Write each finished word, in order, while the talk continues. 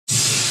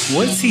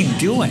What's he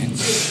doing?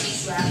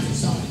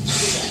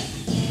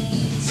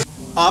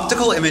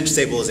 Optical image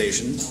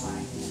stabilization,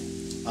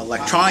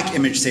 electronic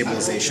image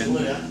stabilization,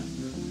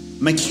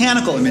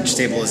 mechanical image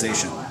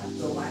stabilization.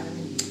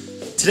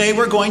 Today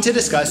we're going to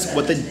discuss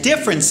what the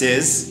difference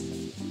is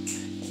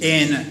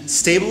in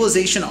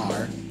stabilization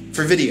are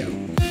for video.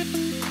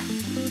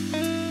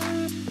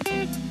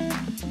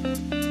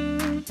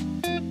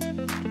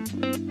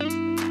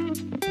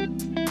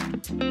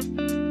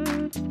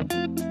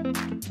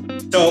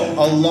 So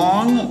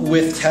along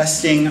with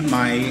testing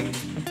my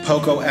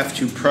Poco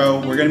F2 Pro,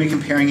 we're going to be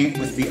comparing it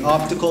with the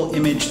optical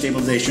image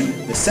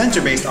stabilization, the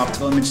sensor-based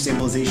optical image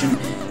stabilization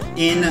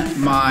in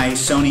my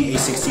Sony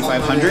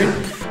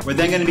a6500. We're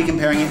then going to be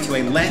comparing it to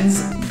a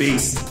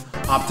lens-based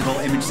optical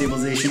image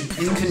stabilization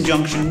in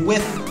conjunction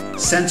with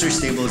sensor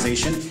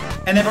stabilization.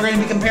 And then we're going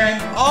to be comparing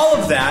all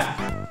of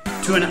that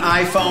to an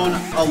iPhone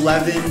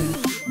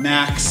 11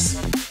 Max,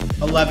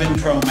 11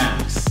 Pro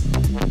Max.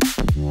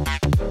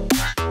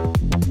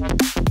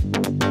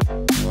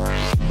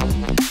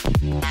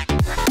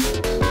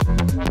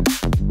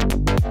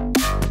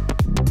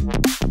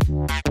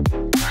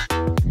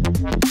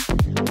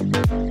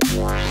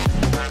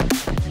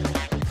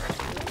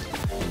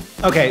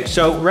 Okay,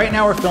 so right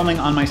now we're filming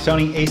on my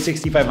Sony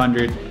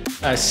a6500,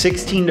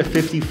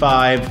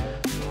 16-55,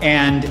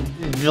 and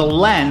the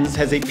lens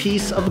has a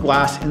piece of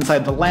glass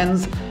inside the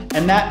lens,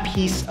 and that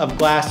piece of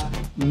glass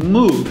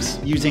moves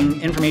using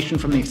information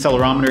from the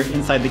accelerometer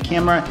inside the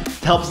camera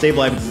to help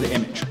stabilize the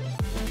image.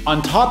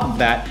 On top of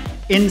that,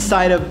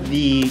 inside of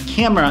the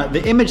camera,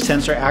 the image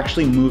sensor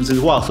actually moves as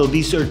well. So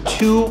these are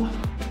two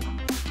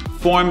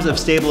forms of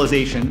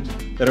stabilization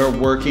that are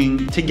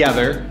working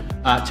together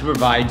to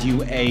provide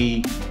you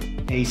a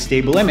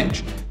stable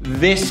image.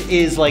 This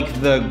is like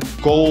the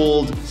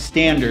gold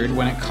standard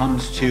when it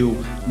comes to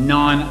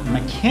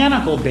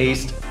non-mechanical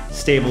based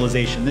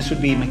stabilization. This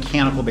would be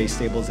mechanical based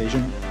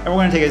stabilization, and we're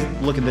going to take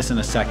a look at this in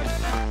a second.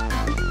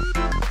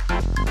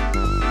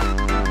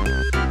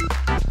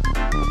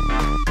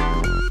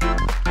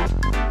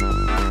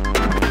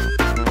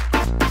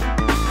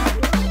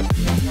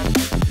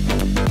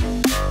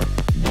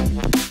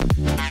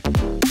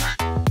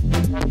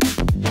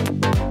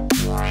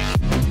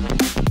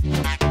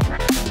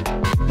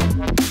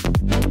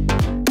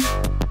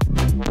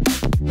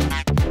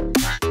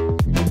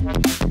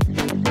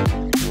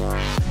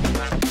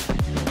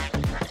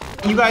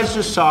 You guys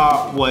just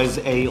saw was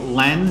a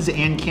lens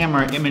and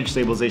camera image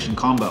stabilization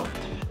combo.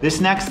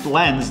 This next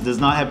lens does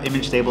not have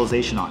image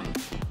stabilization on it.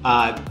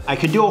 I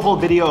could do a whole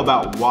video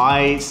about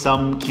why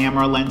some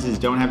camera lenses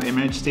don't have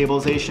image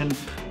stabilization,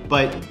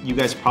 but you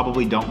guys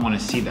probably don't want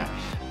to see that.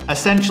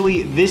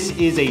 Essentially, this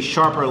is a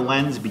sharper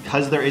lens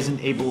because there isn't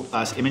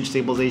image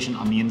stabilization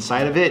on the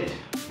inside of it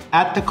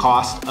at the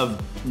cost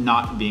of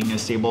not being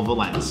as stable of a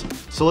lens.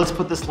 So let's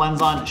put this lens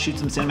on, shoot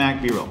some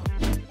cinematic B-roll.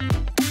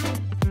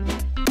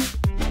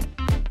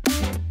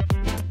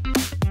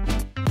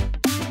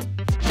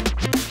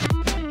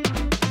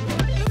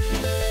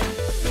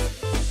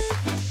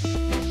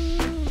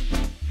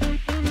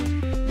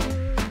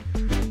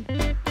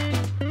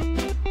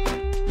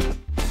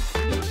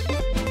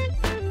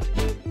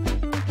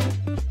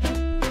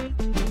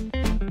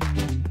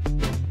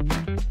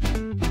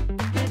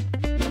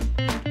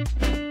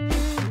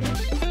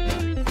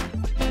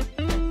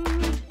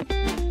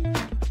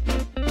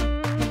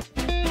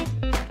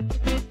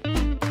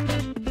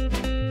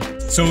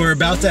 So we're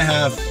about to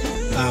have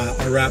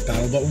a rap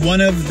battle, but one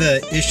of the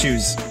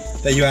issues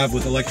that you have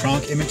with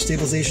electronic image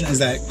stabilization is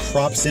that it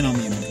crops in on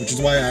the image, which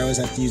is why I always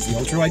have to use the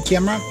ultra-wide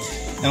camera.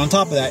 And on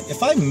top of that,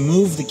 if I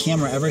move the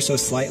camera ever so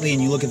slightly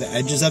and you look at the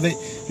edges of it,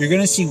 you're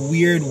gonna see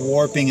weird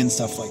warping and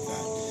stuff like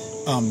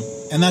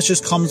that. And that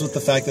just comes with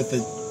the fact that the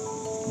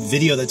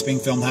video that's being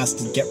filmed has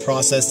to get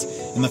processed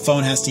and the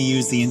phone has to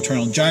use the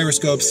internal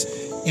gyroscopes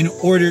in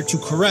order to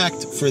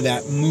correct for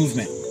that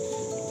movement.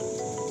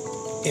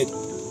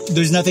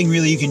 There's nothing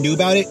really you can do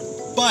about it,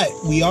 but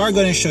we are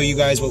going to show you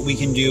guys what we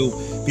can do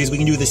because we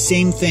can do the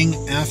same thing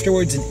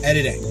afterwards in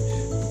editing.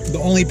 The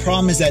only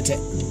problem is that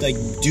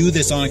to do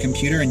this on a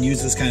computer and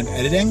use this kind of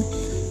editing,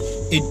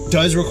 it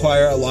does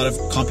require a lot of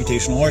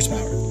computational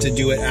horsepower to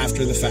do it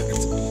after the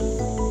fact.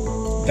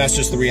 That's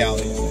just the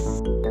reality of it.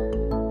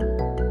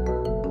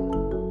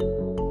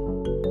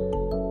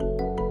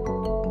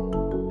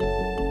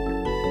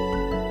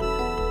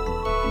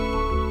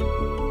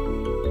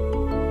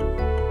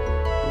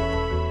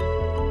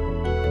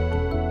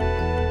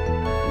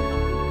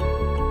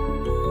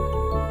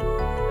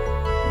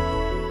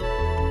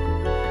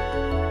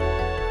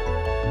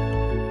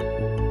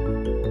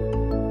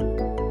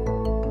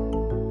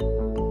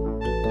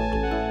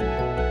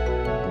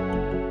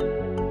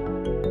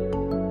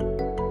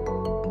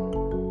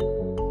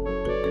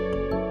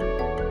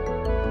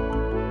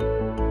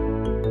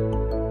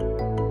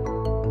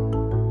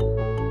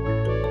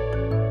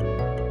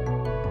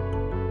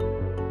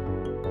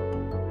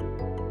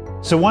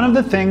 So one of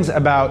the things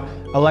about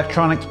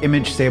electronic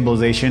image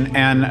stabilization,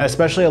 and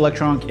especially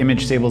electronic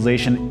image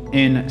stabilization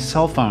in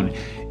cell phone,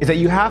 is that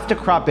you have to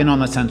crop in on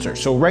the sensor.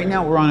 So right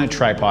now we're on a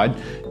tripod,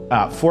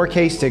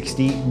 4K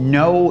 60,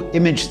 no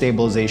image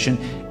stabilization,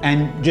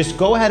 and just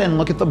go ahead and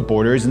look at the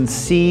borders and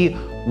see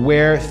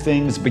where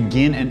things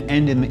begin and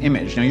end in the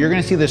image. Now you're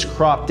gonna see this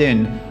cropped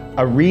in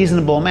a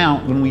reasonable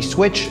amount when we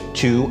switch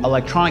to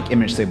electronic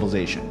image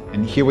stabilization.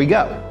 And here we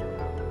go.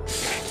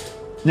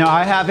 Now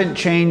I haven't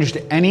changed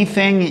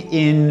anything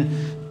in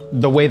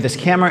the way this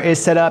camera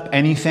is set up,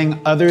 anything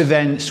other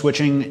than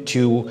switching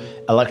to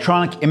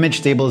electronic image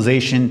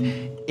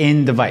stabilization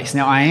in device.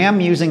 Now I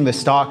am using the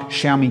stock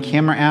Xiaomi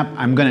camera app.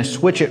 I'm gonna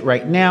switch it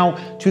right now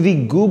to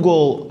the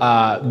Google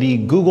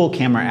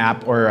camera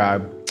app,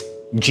 or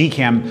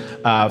Gcam,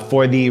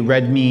 for the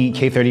Redmi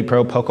K30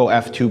 Pro, Poco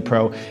F2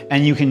 Pro,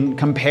 and you can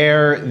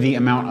compare the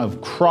amount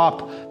of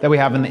crop that we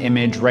have in the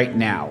image right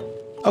now.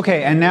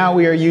 Okay, and now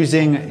we are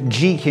using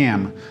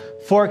Gcam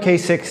 4K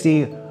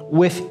 60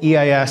 with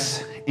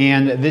EIS,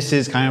 and this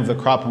is kind of the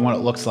crop and what it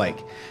looks like.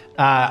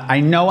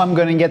 I know I'm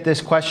gonna get this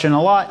question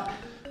a lot.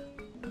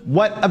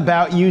 What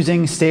about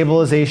using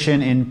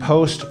stabilization in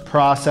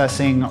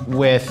post-processing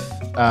with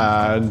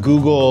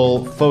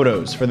Google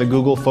Photos, for the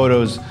Google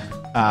Photos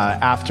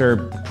after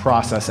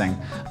processing?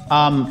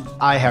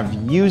 I have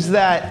used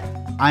that.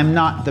 I'm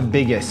not the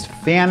biggest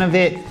fan of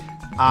it.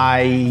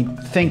 I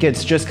think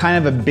it's just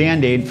kind of a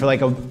band-aid for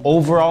like an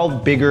overall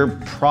bigger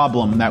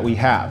problem that we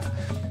have.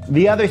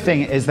 The other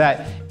thing is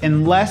that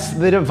unless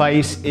the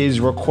device is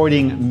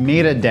recording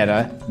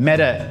metadata,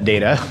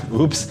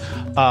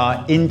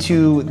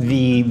 into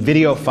the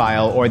video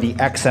file or the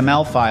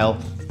XML file,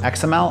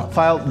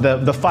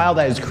 the file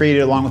that is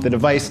created along with the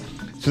device,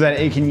 so that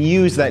it can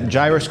use that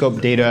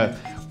gyroscope data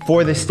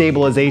for the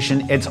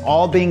stabilization, it's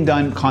all being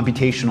done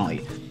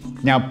computationally.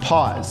 Now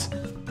pause,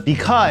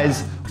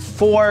 because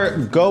for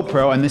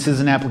GoPro, and this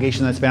is an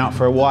application that's been out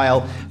for a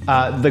while,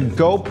 the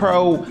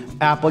GoPro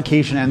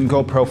application and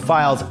GoPro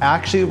files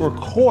actually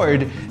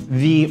record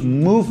the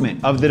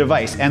movement of the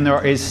device, and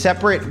there is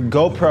separate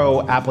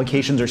GoPro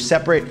applications or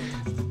separate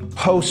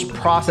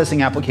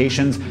post-processing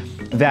applications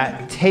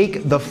that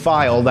take the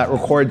file that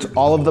records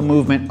all of the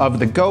movement of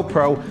the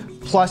GoPro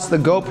plus the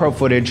GoPro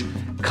footage,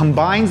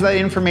 combines that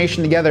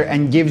information together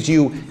and gives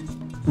you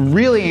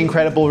really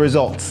incredible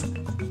results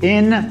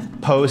in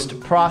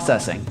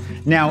post-processing.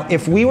 Now,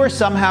 if we were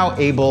somehow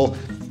able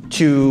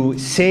to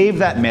save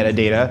that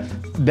metadata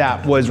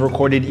that was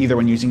recorded either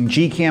when using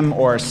Gcam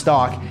or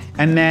stock,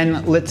 and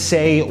then let's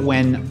say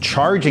when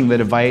charging the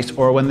device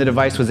or when the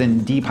device was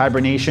in deep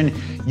hibernation,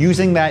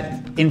 using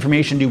that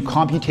information to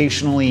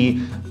computationally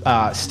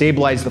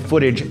stabilize the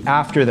footage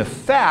after the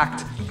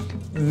fact,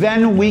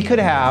 then we could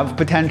have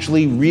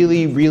potentially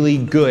really, really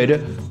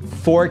good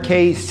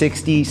 4K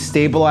 60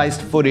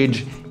 stabilized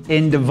footage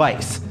in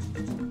device.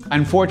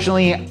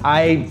 Unfortunately,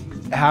 I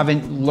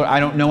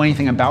don't know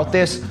anything about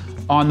this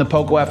on the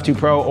Poco F2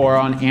 Pro or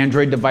on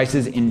Android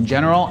devices in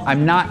general.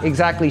 I'm not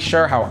exactly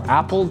sure how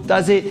Apple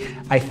does it.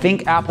 I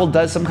think Apple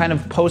does some kind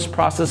of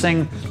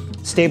post-processing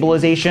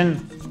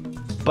stabilization,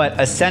 but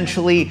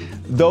essentially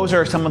those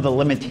are some of the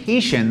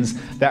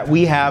limitations that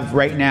we have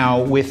right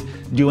now with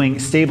doing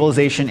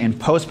stabilization in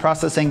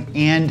post-processing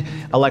and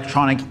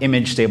electronic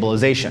image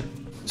stabilization.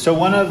 So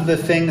one of the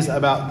things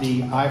about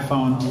the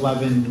iPhone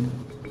 11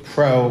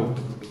 Pro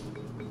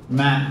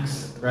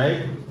Max,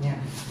 right? Yeah.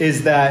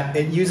 Is that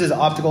it uses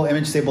optical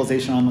image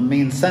stabilization on the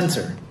main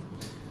sensor.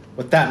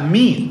 What that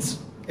means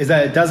is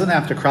that it doesn't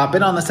have to crop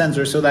in on the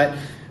sensor, so that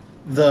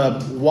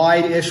the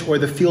wide-ish or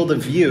the field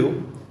of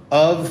view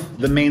of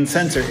the main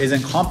sensor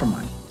isn't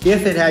compromised.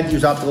 If it had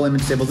used optical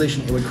image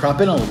stabilization, it would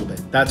crop in a little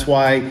bit. That's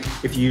why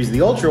if you use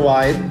the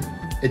ultra-wide,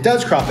 it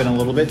does crop in a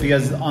little bit,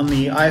 because on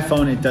the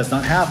iPhone it does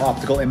not have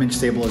optical image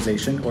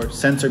stabilization or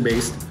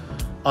sensor-based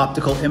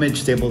optical image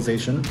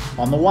stabilization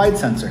on the wide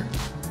sensor,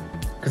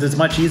 because it's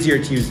much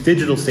easier to use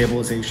digital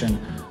stabilization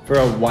for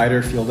a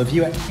wider field of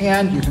view,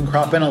 and you can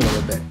crop in a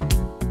little bit.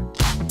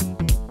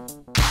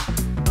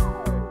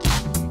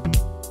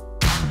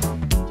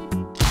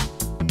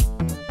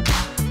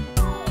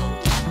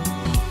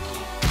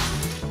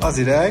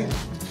 Aussie Day,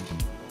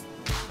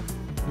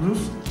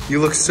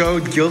 you look so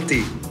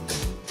guilty.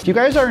 If you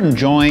guys are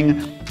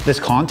enjoying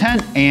this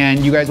content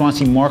and you guys want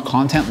to see more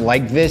content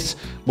like this,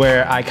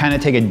 where I kind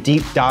of take a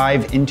deep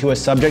dive into a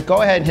subject,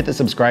 go ahead and hit the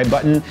subscribe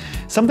button.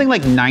 Something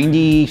like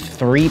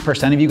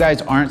 93% of you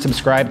guys aren't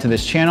subscribed to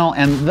this channel,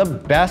 and the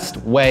best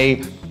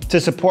way to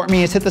support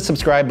me is hit the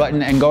subscribe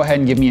button and go ahead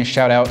and give me a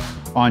shout out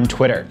on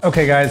Twitter.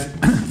 Okay guys,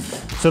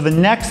 so the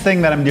next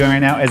thing that I'm doing right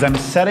now is I'm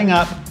setting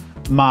up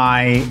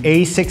my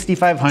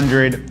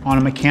A6500 on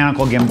a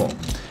mechanical gimbal.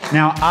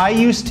 Now, I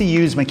used to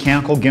use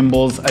mechanical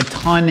gimbals a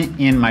ton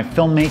in my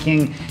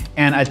filmmaking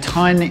and a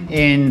ton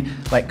in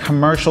like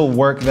commercial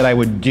work that I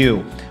would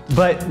do.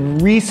 But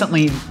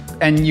recently,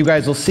 and you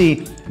guys will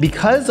see,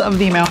 because of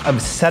the amount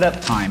of setup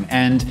time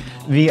and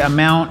the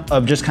amount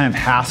of just kind of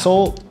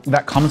hassle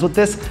that comes with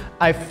this,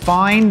 I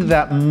find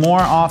that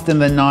more often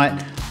than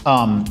not,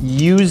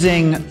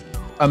 using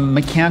a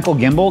mechanical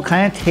gimbal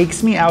kind of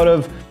takes me out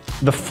of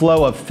the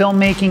flow of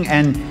filmmaking,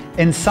 and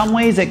in some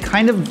ways it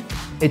kind of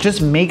it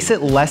just makes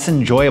it less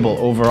enjoyable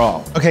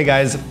overall. Okay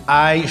guys,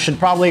 I should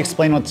probably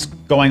explain what's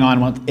going on,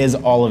 what is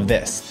all of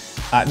this.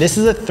 This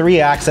is a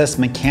 3-axis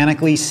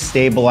mechanically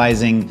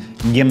stabilizing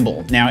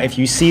gimbal. Now, if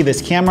you see,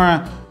 this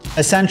camera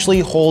essentially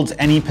holds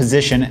any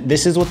position.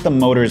 This is with the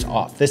motors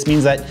off. This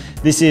means that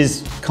this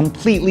is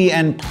completely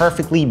and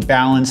perfectly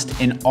balanced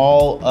in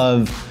all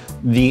of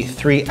the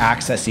 3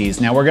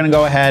 axes. Now we're gonna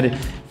go ahead,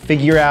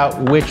 figure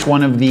out which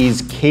one of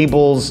these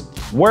cables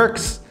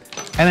works,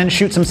 and then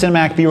shoot some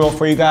cinematic B-roll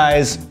for you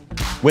guys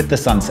with the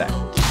sunset.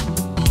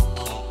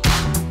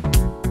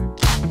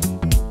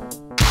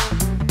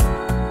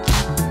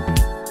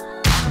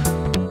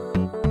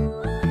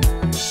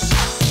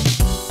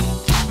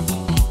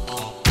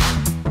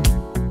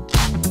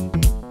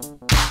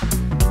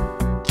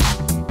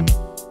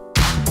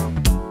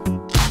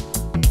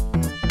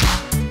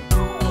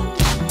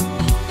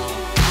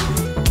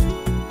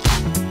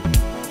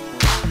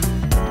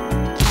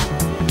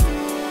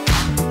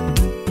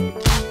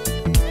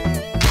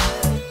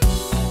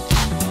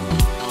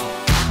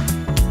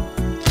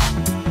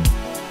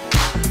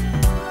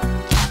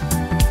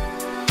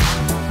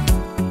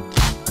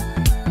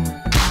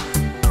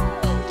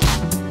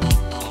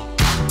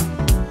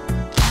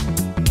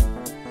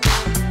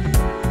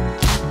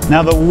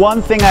 Now, the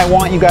one thing I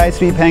want you guys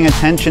to be paying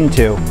attention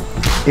to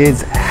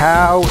is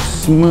how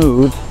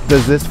smooth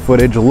does this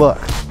footage look.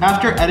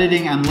 After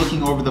editing and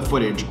looking over the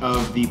footage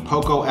of the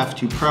Poco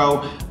F2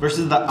 Pro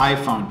versus the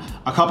iPhone,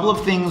 a couple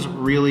of things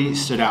really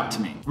stood out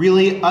to me.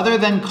 Really, other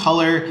than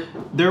color,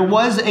 there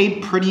was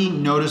a pretty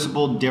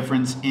noticeable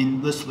difference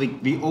in this,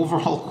 like, the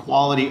overall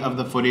quality of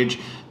the footage,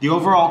 the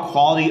overall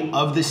quality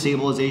of the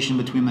stabilization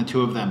between the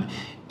two of them.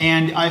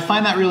 And I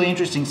find that really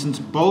interesting since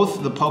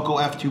both the Poco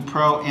F2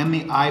 Pro and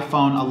the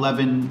iPhone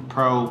 11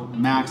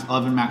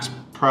 Max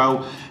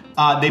Pro,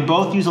 they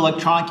both use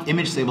electronic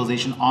image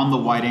stabilization on the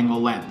wide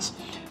angle lens.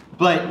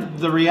 But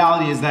the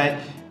reality is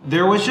that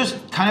there was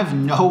just kind of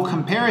no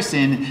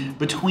comparison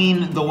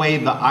between the way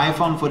the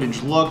iPhone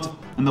footage looked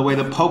and the way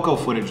the Poco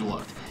footage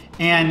looked.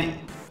 And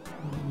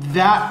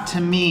that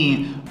to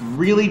me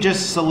really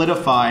just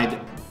solidified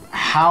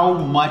how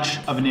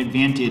much of an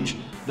advantage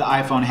the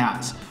iPhone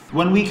has.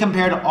 When we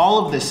compared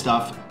all of this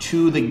stuff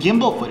to the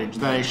gimbal footage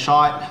that I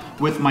shot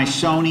with my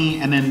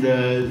Sony and then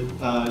the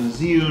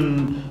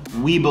Zhiyun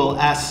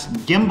Weebill S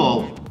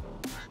gimbal,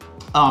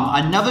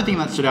 another thing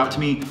that stood out to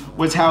me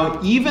was how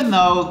even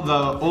though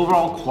the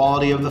overall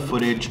quality of the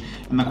footage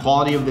and the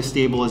quality of the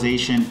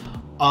stabilization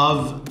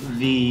of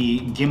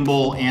the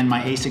gimbal and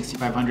my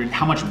A6500,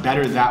 how much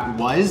better that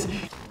was,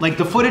 like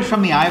the footage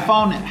from the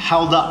iPhone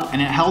held up,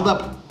 and it held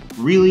up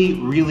really,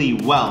 really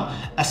well,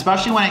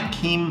 especially when it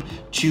came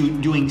to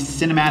doing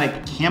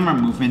cinematic camera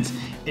movements.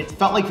 It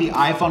felt like the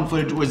iPhone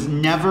footage was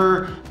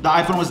never, the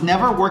iPhone was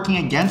never working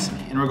against me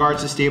in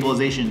regards to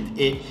stabilization.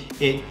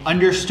 It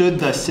understood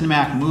the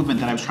cinematic movement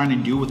that I was trying to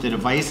do with the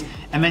device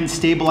and then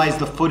stabilized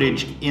the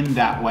footage in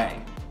that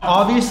way.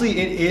 Obviously,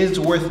 it is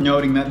worth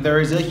noting that there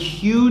is a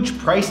huge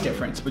price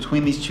difference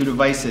between these two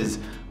devices,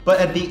 but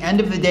at the end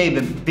of the day,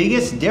 the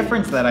biggest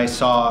difference that I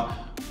saw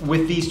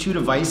with these two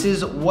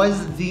devices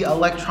was the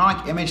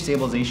electronic image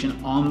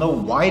stabilization on the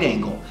wide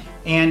angle.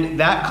 And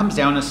that comes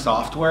down to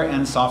software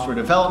and software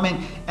development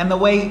and the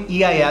way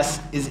EIS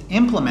is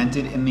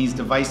implemented in these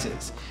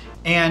devices.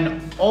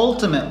 And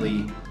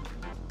ultimately,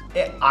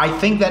 I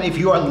think that if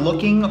you are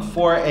looking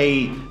for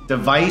a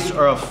device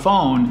or a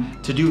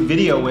phone to do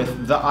video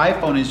with, the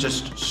iPhone is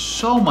just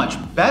so much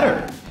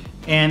better.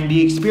 And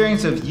the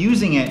experience of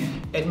using it,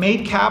 it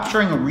made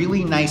capturing a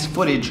really nice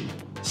footage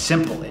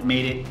simple. It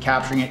made it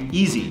capturing it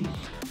easy.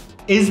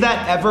 Is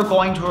that ever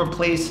going to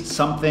replace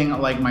something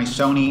like my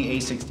Sony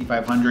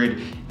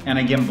A6500 and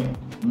a gimbal?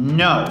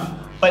 No,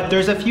 but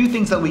there's a few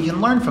things that we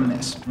can learn from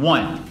this.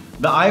 One,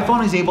 the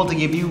iPhone is able to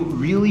give you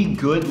really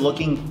good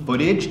looking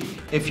footage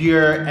if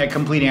you're a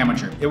complete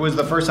amateur. It was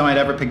the first time I'd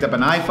ever picked up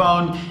an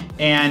iPhone,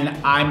 and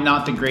I'm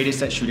not the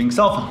greatest at shooting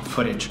cell phone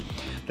footage.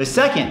 The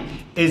second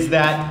is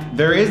that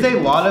there is a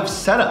lot of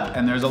setup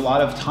and there's a lot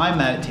of time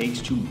that it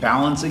takes to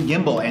balance a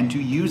gimbal and to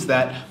use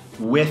that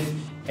with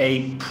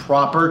a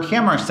proper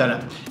camera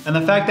setup. And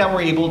the fact that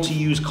we're able to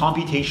use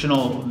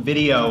computational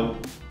video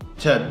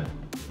to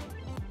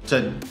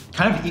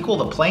kind of equal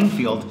the playing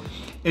field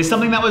is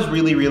something that was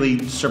really,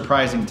 really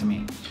surprising to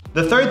me.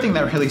 The third thing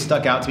that really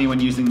stuck out to me when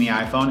using the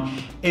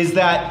iPhone is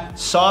that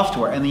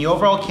software and the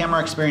overall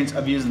camera experience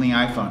of using the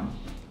iPhone.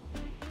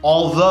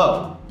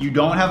 Although you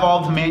don't have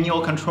all the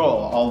manual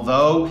control,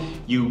 although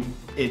the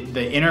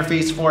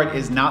interface for it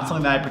is not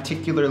something that I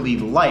particularly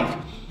like,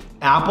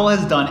 Apple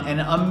has done an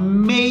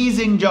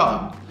amazing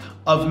job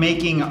of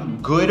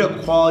making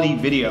good quality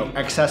video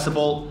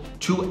accessible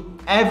to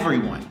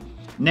everyone.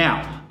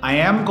 Now, I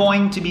am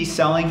going to be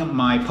selling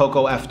my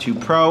Poco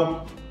F2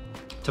 Pro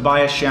to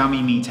buy a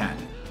Xiaomi Mi 10,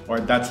 or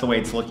that's the way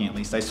it's looking at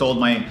least. I sold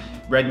my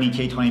Redmi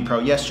K20 Pro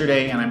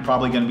yesterday, and I'm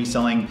probably gonna be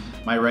selling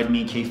my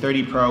Redmi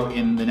K30 Pro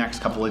in the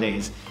next couple of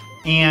days.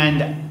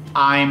 And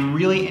I'm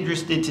really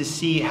interested to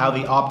see how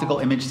the optical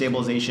image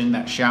stabilization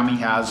that Xiaomi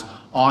has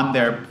on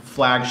their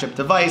flagship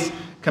device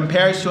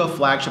compares to a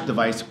flagship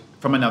device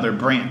from another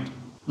brand.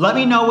 Let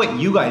me know what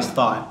you guys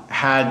thought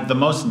had the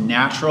most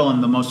natural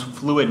and the most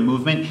fluid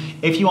movement.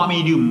 If you want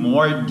me to do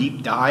more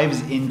deep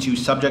dives into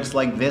subjects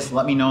like this,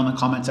 let me know in the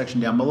comment section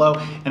down below.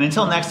 And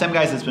until next time,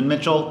 guys, it's been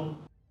Mitchell.